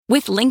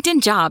With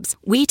LinkedIn Jobs,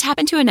 we tap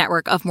into a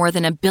network of more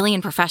than 1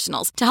 billion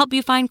professionals to help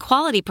you find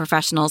quality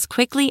professionals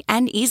quickly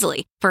and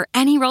easily for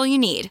any role you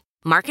need.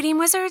 Marketing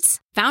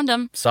wizards? Found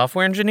them.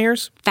 Software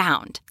engineers?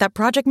 Found. That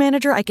project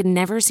manager I could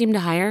never seem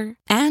to hire?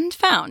 And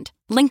found.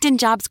 LinkedIn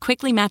Jobs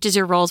quickly matches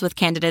your roles with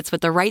candidates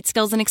with the right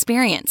skills and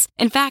experience.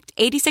 In fact,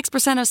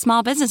 86% of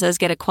small businesses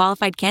get a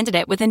qualified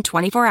candidate within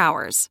 24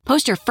 hours.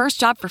 Post your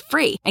first job for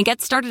free and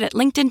get started at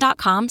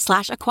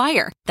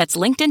linkedin.com/acquire. That's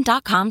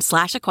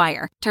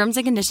linkedin.com/acquire. Terms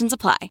and conditions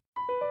apply.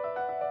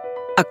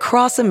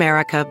 Across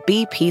America,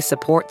 BP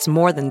supports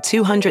more than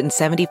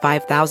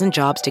 275,000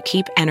 jobs to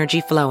keep energy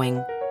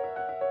flowing.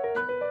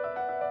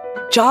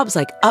 Jobs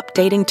like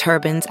updating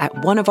turbines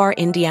at one of our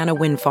Indiana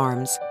wind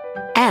farms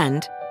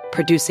and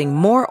producing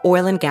more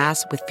oil and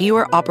gas with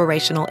fewer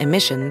operational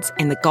emissions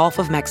in the Gulf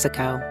of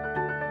Mexico.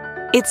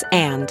 It's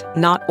and,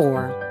 not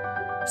or.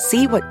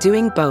 See what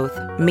doing both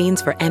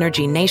means for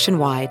energy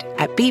nationwide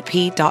at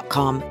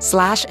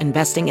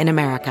bp.com/investing in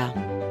America.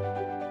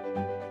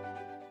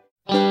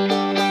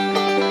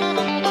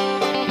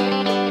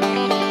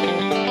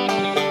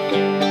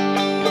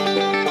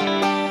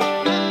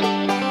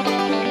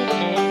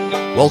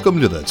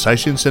 Welcome to the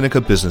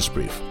Caixin-Sinica Business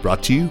Brief,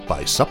 brought to you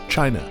by U.S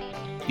China.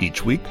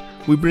 Each week,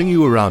 we bring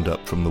you a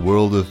roundup from the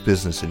world of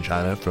business in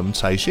China from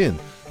Caixin,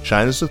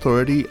 China's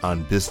authority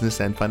on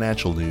business and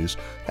financial news,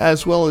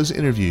 as well as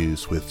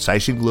interviews with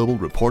Caixin Global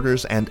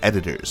reporters and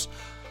editors.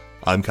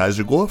 I'm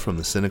Kaiser Guo from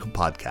the Sinica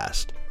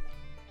Podcast.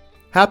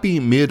 Happy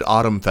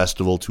Mid-Autumn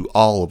Festival to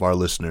all of our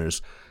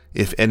listeners.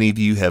 If any of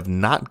you have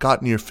not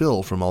gotten your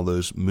fill from all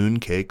those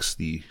mooncakes,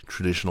 the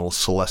traditional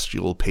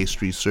celestial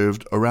pastry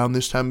served around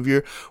this time of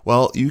year,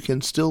 well, you can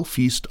still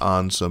feast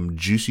on some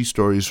juicy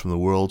stories from the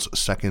world's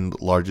second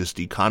largest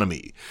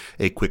economy.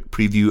 A quick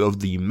preview of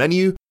the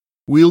menu.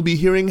 We'll be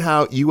hearing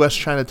how U.S.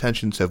 China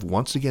tensions have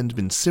once again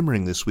been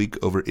simmering this week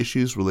over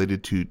issues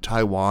related to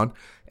Taiwan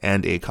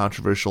and a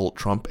controversial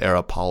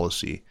Trump-era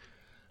policy.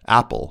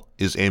 Apple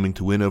is aiming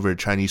to win over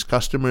Chinese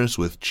customers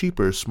with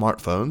cheaper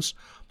smartphones.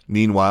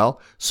 Meanwhile,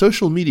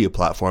 social media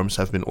platforms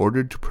have been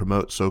ordered to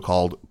promote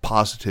so-called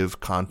positive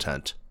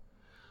content.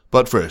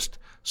 But first,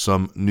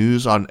 some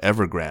news on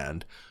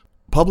Evergrande.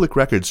 Public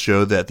records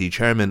show that the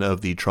chairman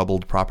of the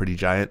troubled property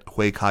giant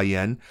Hui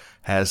Ka-yen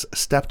has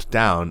stepped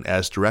down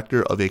as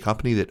director of a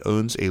company that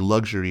owns a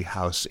luxury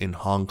house in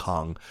Hong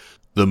Kong.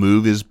 The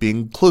move is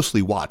being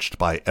closely watched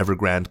by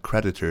Evergrande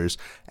creditors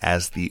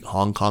as the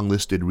Hong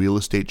Kong-listed real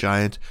estate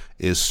giant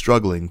is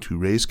struggling to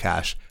raise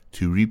cash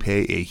to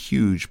repay a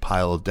huge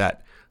pile of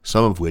debt,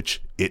 some of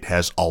which it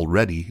has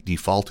already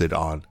defaulted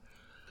on.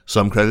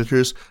 Some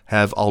creditors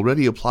have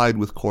already applied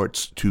with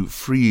courts to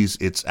freeze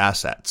its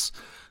assets.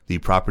 The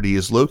property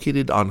is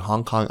located on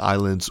Hong Kong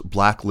Island's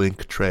Black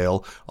Link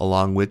Trail,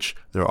 along which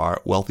there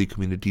are wealthy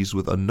communities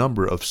with a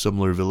number of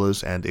similar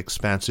villas and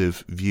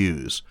expansive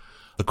views.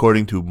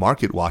 According to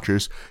market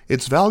watchers,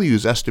 its value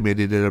is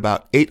estimated at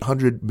about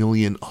 800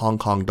 million Hong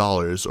Kong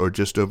dollars, or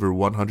just over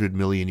 100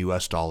 million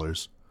US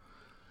dollars.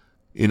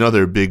 In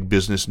other big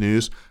business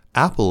news,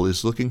 Apple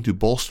is looking to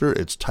bolster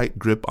its tight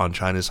grip on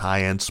China's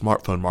high-end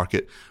smartphone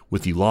market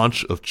with the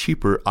launch of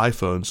cheaper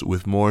iPhones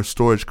with more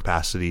storage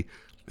capacity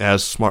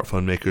as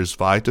smartphone makers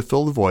vie to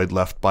fill the void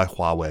left by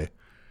Huawei.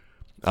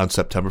 On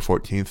September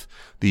 14th,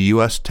 the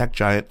U.S. tech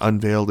giant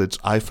unveiled its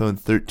iPhone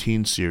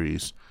 13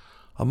 series.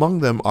 Among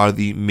them are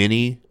the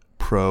Mini,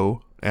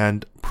 Pro,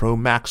 and Pro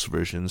Max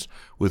versions,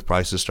 with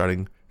prices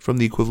starting from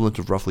the equivalent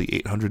of roughly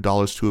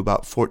 $800 to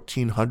about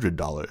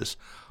 $1,400.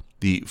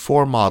 The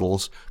four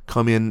models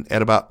come in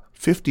at about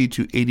 $50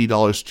 to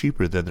 $80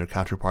 cheaper than their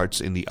counterparts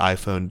in the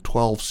iPhone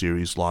 12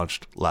 series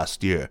launched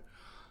last year.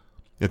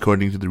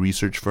 According to the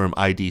research firm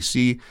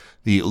IDC,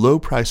 the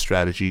low-price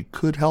strategy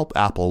could help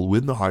Apple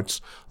win the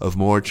hearts of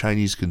more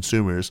Chinese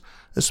consumers,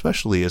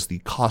 especially as the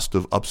cost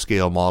of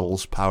upscale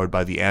models powered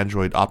by the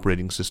Android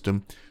operating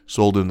system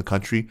sold in the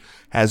country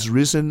has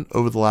risen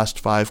over the last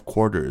 5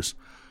 quarters.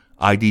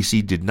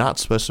 IDC did not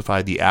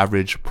specify the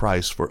average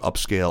price for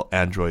upscale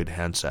Android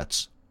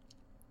handsets.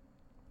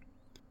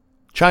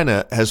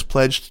 China has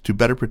pledged to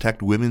better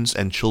protect women's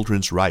and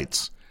children's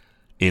rights.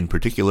 In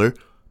particular,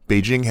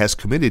 Beijing has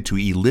committed to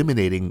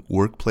eliminating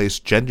workplace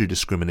gender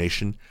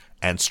discrimination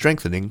and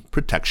strengthening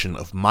protection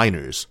of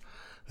minors.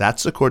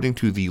 That's according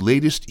to the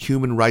latest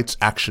Human Rights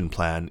Action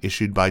Plan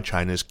issued by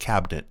China's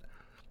cabinet.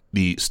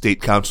 The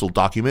State Council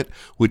document,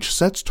 which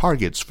sets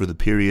targets for the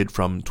period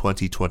from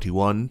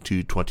 2021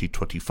 to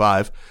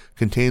 2025,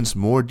 contains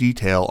more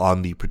detail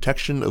on the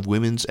protection of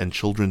women's and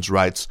children's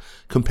rights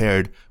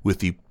compared with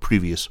the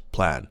previous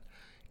plan.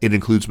 It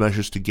includes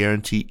measures to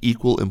guarantee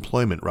equal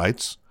employment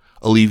rights,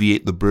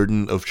 alleviate the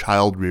burden of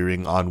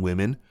child-rearing on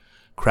women,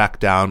 crack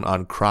down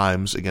on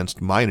crimes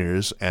against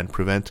minors, and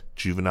prevent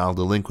juvenile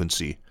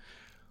delinquency.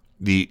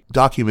 The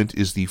document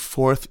is the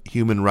 4th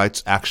Human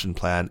Rights Action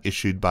Plan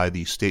issued by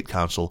the State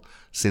Council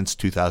since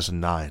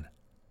 2009.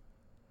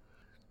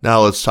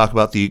 Now let's talk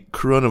about the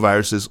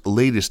coronavirus's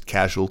latest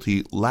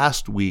casualty.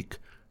 Last week,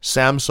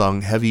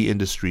 Samsung Heavy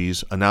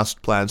Industries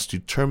announced plans to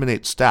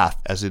terminate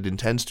staff as it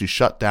intends to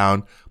shut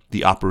down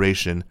the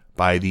operation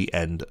by the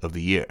end of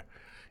the year.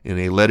 In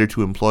a letter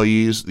to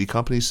employees, the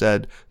company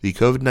said the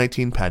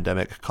COVID-19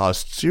 pandemic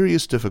caused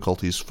serious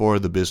difficulties for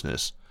the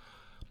business.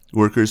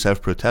 Workers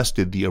have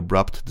protested the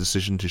abrupt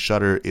decision to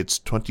shutter its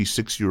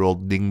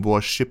 26-year-old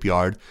Ningbo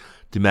shipyard,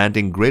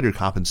 demanding greater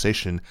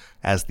compensation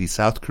as the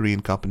South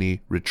Korean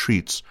company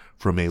retreats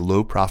from a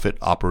low-profit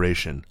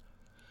operation.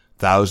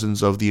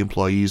 Thousands of the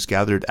employees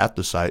gathered at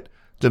the site,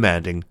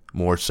 demanding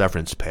more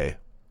severance pay.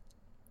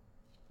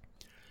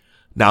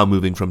 Now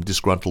moving from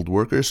disgruntled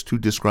workers to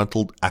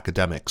disgruntled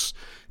academics.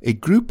 A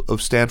group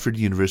of Stanford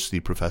University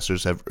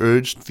professors have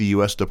urged the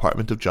U.S.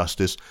 Department of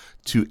Justice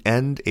to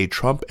end a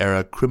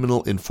Trump-era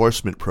criminal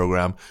enforcement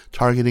program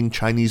targeting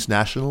Chinese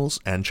nationals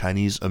and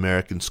Chinese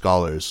American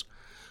scholars.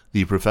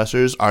 The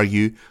professors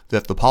argue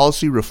that the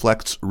policy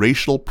reflects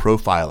racial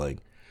profiling.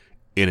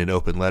 In an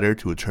open letter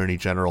to Attorney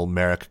General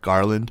Merrick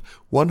Garland,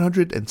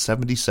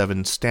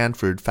 177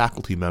 Stanford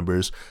faculty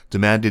members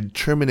demanded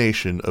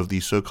termination of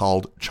the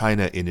so-called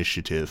China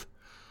Initiative.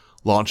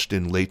 Launched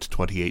in late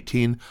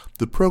 2018,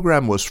 the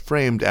program was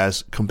framed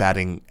as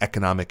combating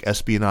economic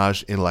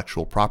espionage,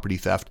 intellectual property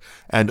theft,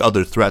 and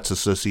other threats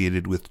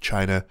associated with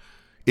China.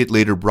 It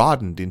later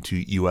broadened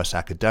into U.S.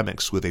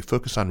 academics with a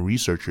focus on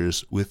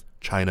researchers with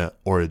China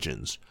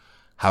origins.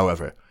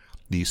 However,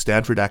 the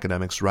Stanford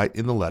academics write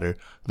in the letter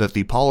that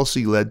the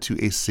policy led to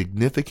a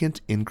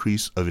significant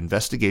increase of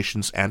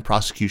investigations and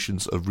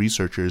prosecutions of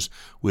researchers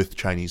with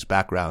Chinese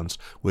backgrounds,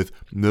 with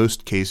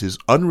most cases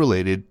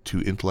unrelated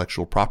to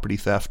intellectual property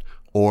theft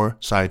or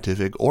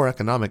scientific or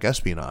economic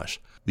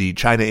espionage. The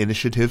China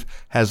Initiative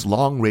has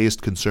long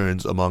raised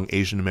concerns among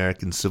Asian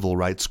American civil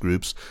rights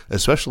groups,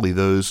 especially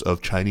those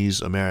of Chinese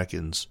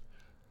Americans.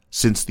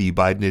 Since the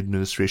Biden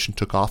administration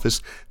took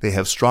office, they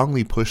have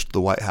strongly pushed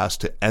the White House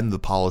to end the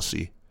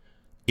policy.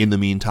 In the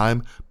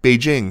meantime,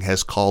 Beijing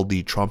has called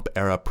the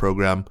Trump-era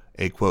program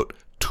a, quote,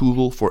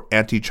 tool for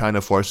anti-China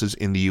forces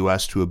in the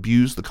U.S. to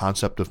abuse the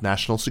concept of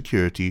national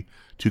security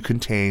to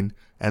contain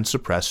and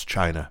suppress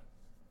China.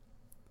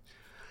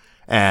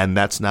 And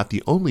that's not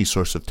the only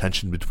source of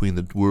tension between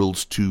the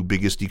world's two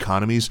biggest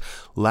economies.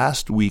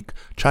 Last week,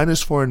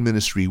 China's foreign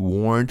ministry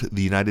warned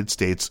the United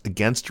States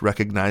against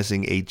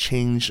recognizing a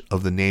change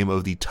of the name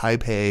of the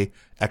Taipei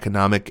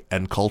Economic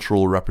and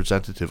Cultural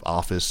Representative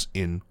Office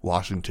in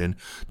Washington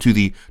to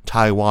the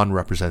Taiwan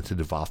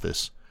Representative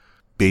Office.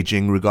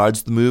 Beijing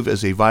regards the move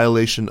as a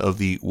violation of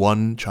the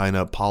One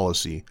China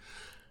policy.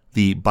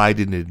 The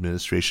Biden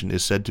administration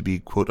is said to be,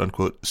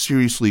 quote-unquote,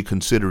 seriously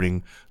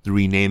considering the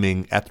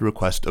renaming at the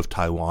request of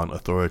Taiwan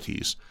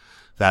authorities.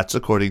 That's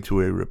according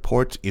to a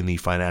report in the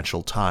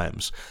Financial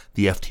Times.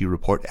 The FT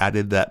report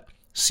added that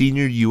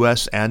senior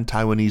U.S. and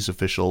Taiwanese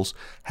officials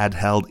had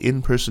held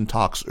in-person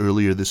talks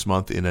earlier this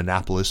month in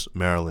Annapolis,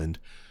 Maryland.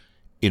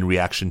 In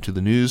reaction to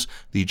the news,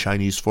 the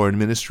Chinese Foreign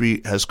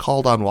Ministry has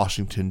called on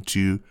Washington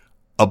to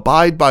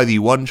abide by the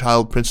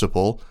one-child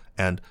principle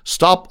and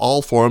stop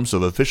all forms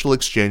of official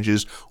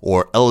exchanges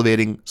or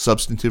elevating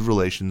substantive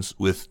relations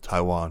with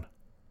Taiwan.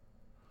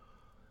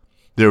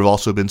 There have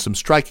also been some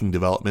striking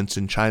developments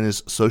in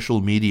China's social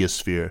media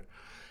sphere.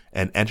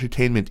 An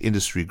entertainment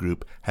industry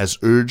group has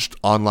urged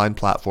online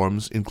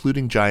platforms,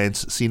 including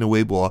giants Sina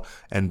Weibo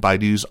and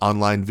Baidu's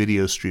online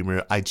video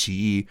streamer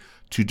iQIYI,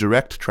 to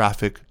direct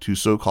traffic to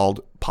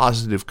so-called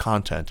positive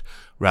content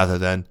rather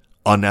than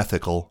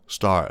unethical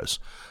stars.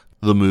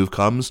 The move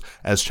comes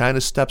as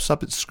China steps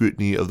up its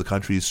scrutiny of the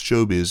country's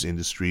showbiz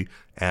industry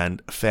and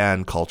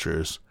fan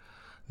cultures.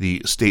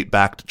 The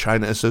state-backed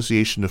China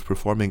Association of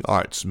Performing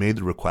Arts made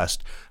the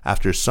request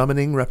after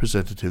summoning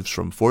representatives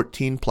from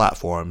 14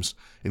 platforms,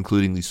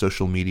 including the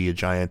social media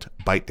giant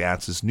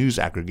ByteDance's news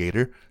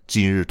aggregator,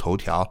 今日头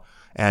条,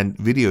 and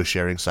video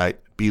sharing site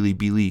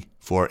Bilibili,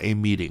 for a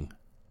meeting.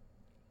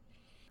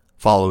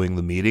 Following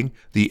the meeting,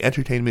 the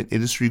entertainment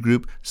industry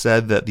group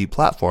said that the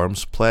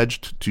platforms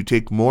pledged to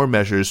take more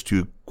measures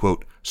to,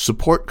 quote,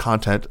 support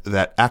content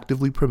that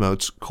actively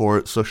promotes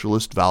core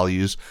socialist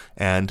values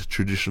and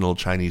traditional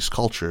Chinese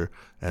culture,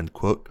 end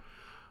quote.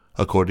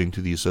 According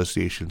to the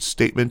association's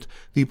statement,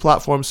 the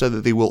platform said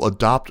that they will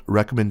adopt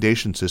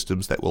recommendation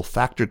systems that will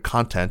factor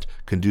content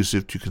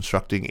conducive to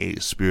constructing a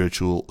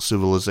spiritual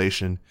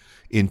civilization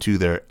into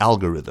their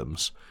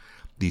algorithms.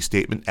 The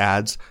statement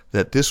adds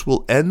that this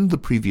will end the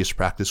previous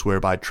practice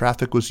whereby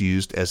traffic was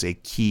used as a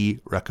key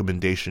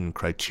recommendation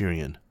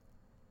criterion.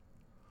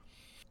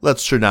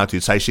 Let's turn now to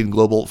Caixin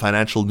Global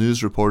financial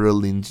news reporter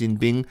Lin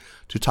Jinbing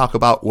to talk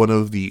about one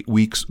of the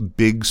week's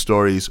big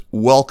stories.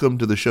 Welcome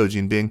to the show,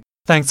 Jinbing.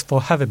 Thanks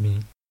for having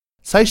me.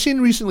 Caixin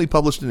recently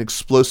published an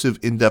explosive,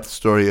 in-depth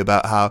story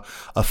about how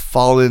a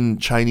fallen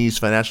Chinese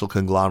financial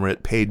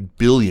conglomerate paid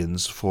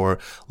billions for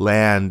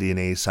land in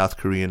a South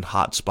Korean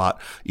hotspot,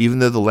 even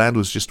though the land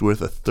was just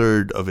worth a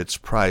third of its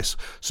price.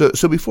 So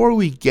before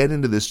we get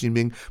into this,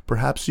 Jinbing,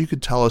 perhaps you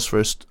could tell us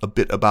first a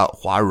bit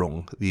about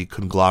Huarong, the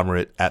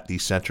conglomerate at the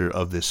center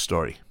of this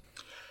story.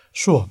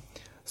 Sure.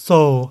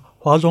 So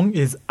Huarong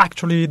is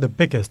actually the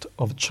biggest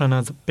of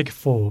China's big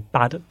four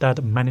bad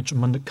debt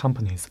management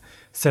companies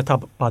set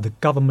up by the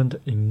government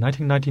in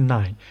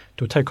 1999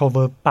 to take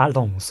over bad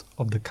loans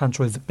of the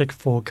country's big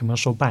four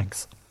commercial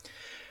banks.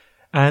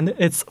 And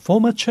its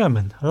former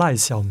chairman, Lai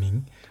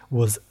Xiaoming,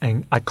 was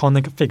an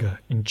iconic figure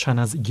in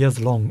China's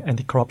years-long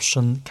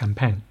anti-corruption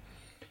campaign.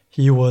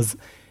 He was,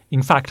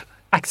 in fact,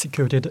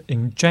 executed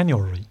in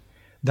January.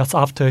 That's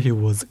after he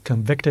was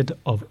convicted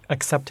of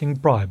accepting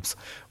bribes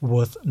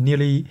worth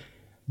nearly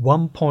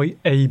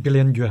 1.8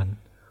 billion yuan,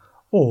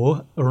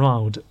 or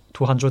around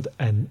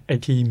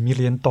 $280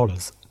 million.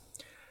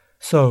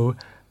 So,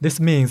 this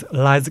means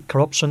Lai's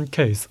corruption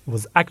case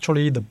was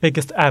actually the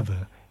biggest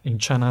ever in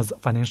China's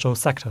financial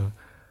sector,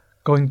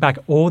 going back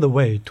all the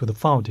way to the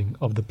founding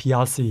of the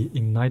PRC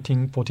in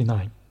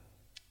 1949.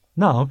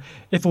 Now,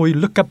 if we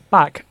look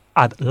back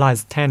at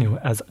Lai's tenure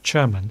as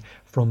chairman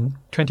from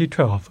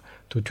 2012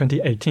 to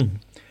 2018,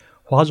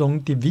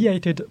 Huarong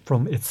deviated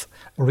from its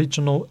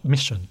original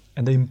mission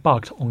and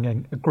embarked on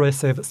an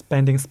aggressive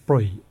spending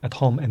spree at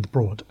home and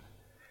abroad.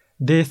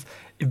 This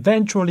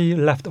eventually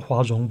left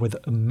Huarong with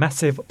a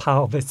massive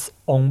pile of its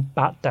own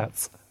bad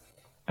debts.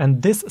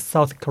 And this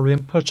South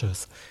Korean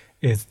purchase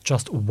is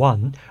just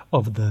one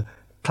of the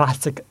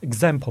classic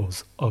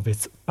examples of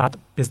its bad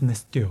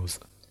business deals.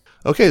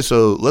 Okay,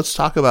 so let's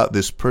talk about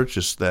this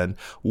purchase then.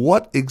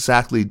 What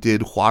exactly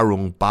did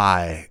Huarong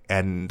buy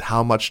and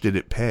how much did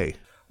it pay?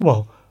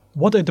 Well,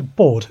 what it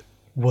bought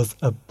was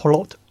a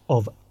plot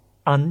of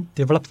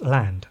undeveloped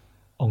land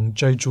on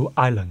Jeju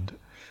Island,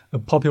 a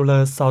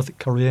popular South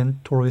Korean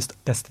tourist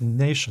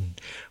destination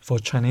for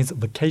Chinese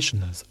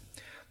vacationers.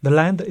 The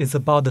land is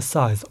about the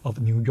size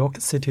of New York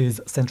City's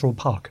Central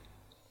Park.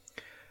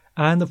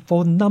 And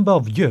for a number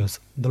of years,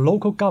 the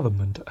local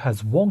government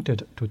has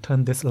wanted to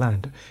turn this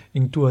land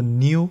into a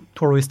new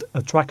tourist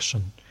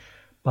attraction,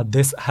 but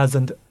this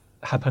hasn't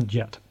happened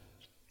yet.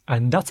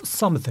 And that's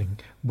something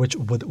which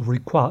would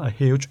require a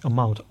huge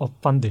amount of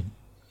funding.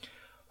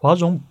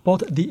 Huarong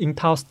bought the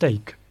entire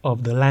stake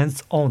of the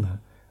land's owner,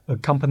 a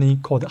company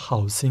called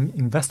Caixin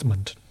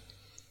Investment.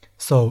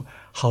 So,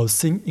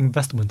 Caixin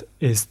Investment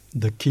is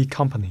the key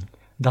company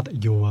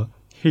that you will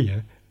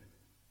hear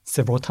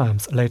several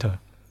times later.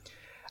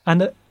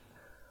 And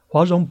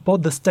Huarong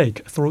bought the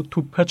stake through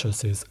two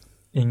purchases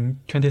in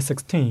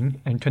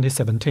 2016 and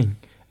 2017,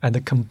 and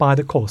the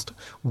combined cost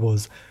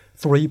was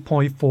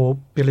 $3.4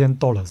 billion.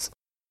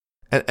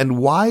 And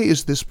why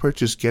is this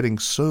purchase getting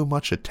so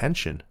much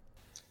attention?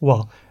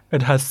 Well,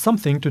 it has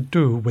something to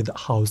do with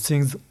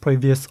Caixin's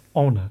previous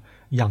owner,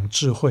 Yang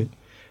Zhihui.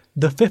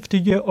 The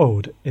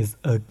 50-year-old is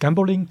a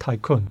gambling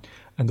tycoon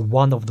and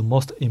one of the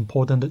most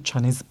important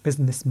Chinese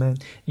businessmen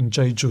in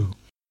Jeju.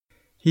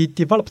 He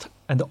developed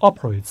and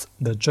operates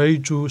the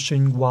Jeju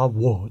Xinhua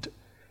World.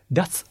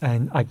 That's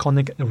an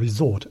iconic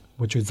resort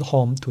which is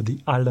home to the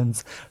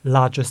island's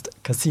largest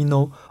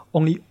casino,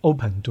 only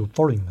open to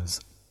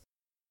foreigners.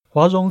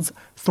 Huarong's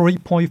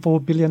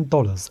 $3.4 billion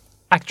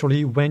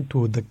actually went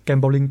to the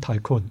gambling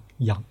tycoon,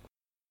 Yang.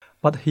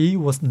 But he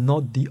was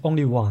not the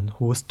only one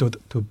who stood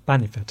to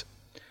benefit.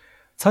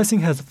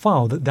 Caixin has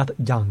found that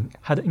Yang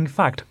had in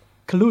fact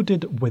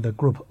colluded with a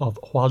group of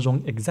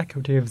Huarong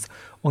executives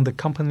on the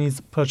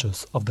company's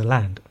purchase of the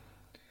land.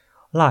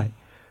 Lai,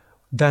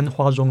 then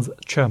Huarong's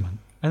chairman,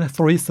 and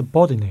three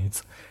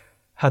subordinates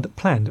had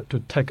planned to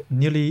take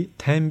nearly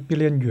 10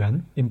 billion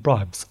yuan in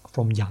bribes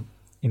from Yang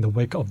in the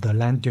wake of the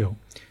land deal.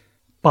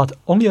 But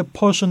only a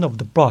portion of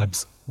the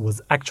bribes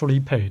was actually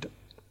paid.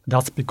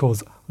 That's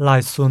because Lai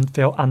soon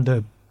fell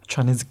under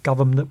Chinese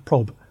government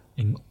probe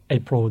in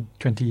April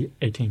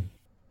 2018.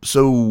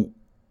 So,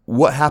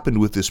 what happened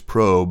with this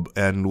probe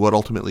and what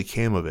ultimately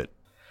came of it?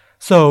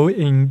 So,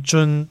 in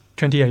June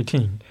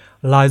 2018,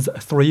 Lai's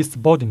three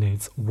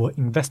subordinates were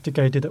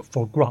investigated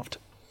for graft.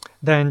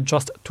 Then,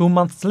 just 2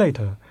 months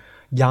later,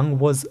 Yang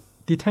was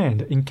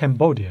detained in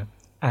Cambodia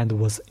and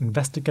was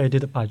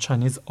investigated by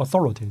Chinese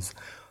authorities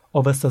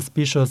over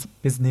suspicious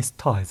business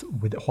ties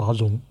with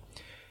Huarong.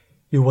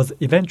 He was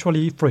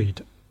eventually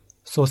freed.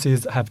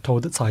 Sources have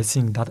told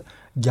Caixin that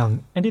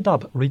Yang ended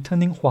up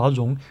returning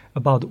Huarong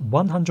about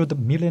 $100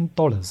 million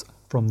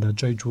from the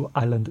Jeju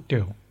Island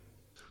deal.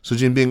 So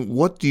Jinbing,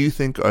 what do you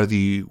think are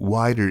the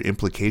wider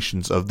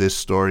implications of this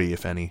story,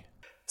 if any?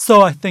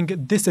 So I think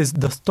this is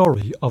the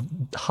story of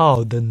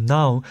how the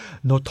now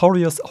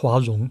notorious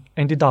Huarong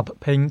ended up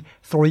paying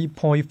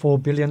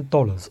 $3.4 billion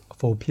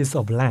for a piece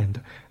of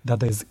land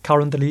that is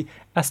currently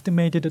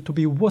estimated to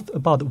be worth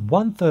about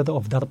one-third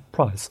of that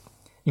price,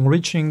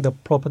 enriching the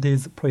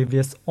property's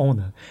previous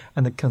owner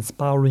and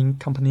conspiring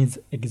company's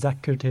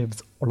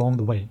executives along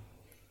the way.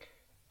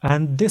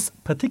 And this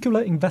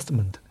particular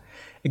investment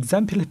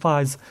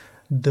exemplifies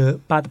the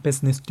bad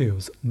business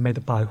deals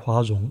made by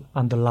Huarong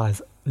under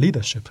Lai's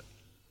leadership.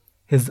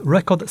 His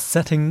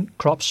record-setting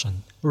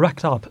corruption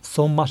racked up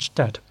so much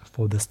debt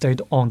for the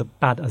state-owned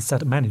bad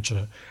asset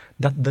manager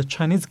that the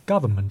Chinese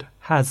government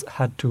has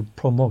had to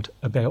promote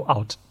a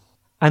bailout.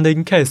 And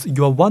in case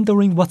you are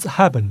wondering what's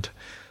happened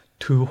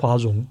to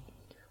Huarong,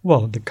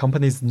 Well, the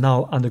company is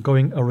now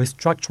undergoing a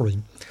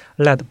restructuring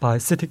led by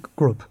CITIC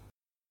Group,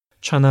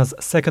 China's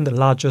second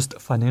largest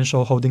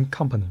financial holding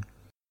company.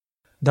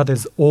 That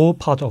is all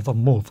part of a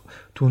move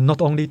to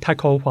not only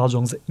tackle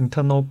Huarong's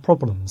internal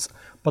problems,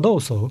 but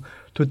also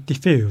to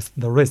defuse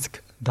the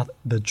risk that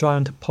the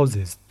giant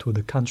poses to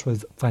the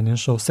country's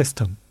financial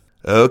system.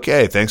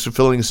 Okay, thanks for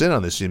filling us in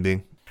on this,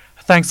 Jinbing.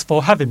 Thanks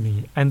for having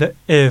me. And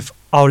if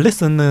our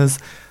listeners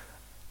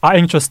are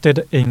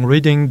interested in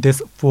reading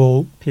this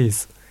full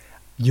piece,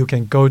 you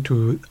can go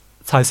to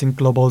Caixin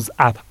Global's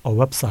app or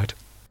website.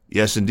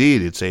 Yes,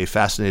 indeed. It's a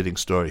fascinating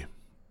story.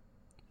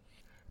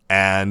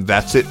 And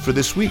that's it for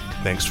this week.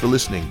 Thanks for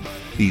listening.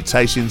 The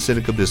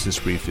Caixin-Sinica Business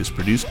Brief is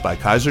produced by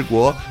Kaiser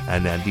Guo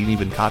and Nandini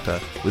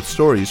Venkata with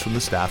stories from the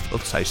staff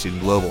of Caixin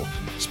Global.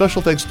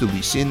 Special thanks to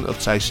Li Xin of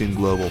Caixin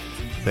Global.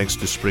 Thanks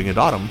to Spring and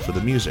Autumn for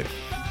the music.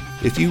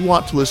 If you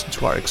want to listen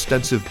to our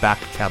extensive back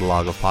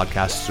catalog of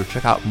podcasts or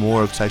check out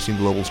more of Caixin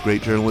Global's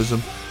great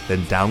journalism,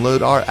 then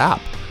download our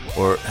app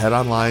or head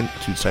online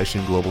to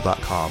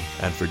caixinglobal.com.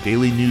 And for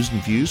daily news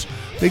and views,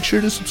 make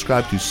sure to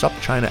subscribe to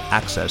SupChina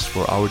Access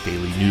for our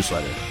daily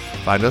newsletter.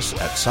 Find us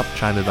at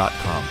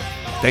supchina.com.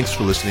 Thanks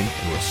for listening,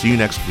 and we'll see you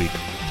next week.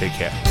 Take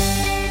care.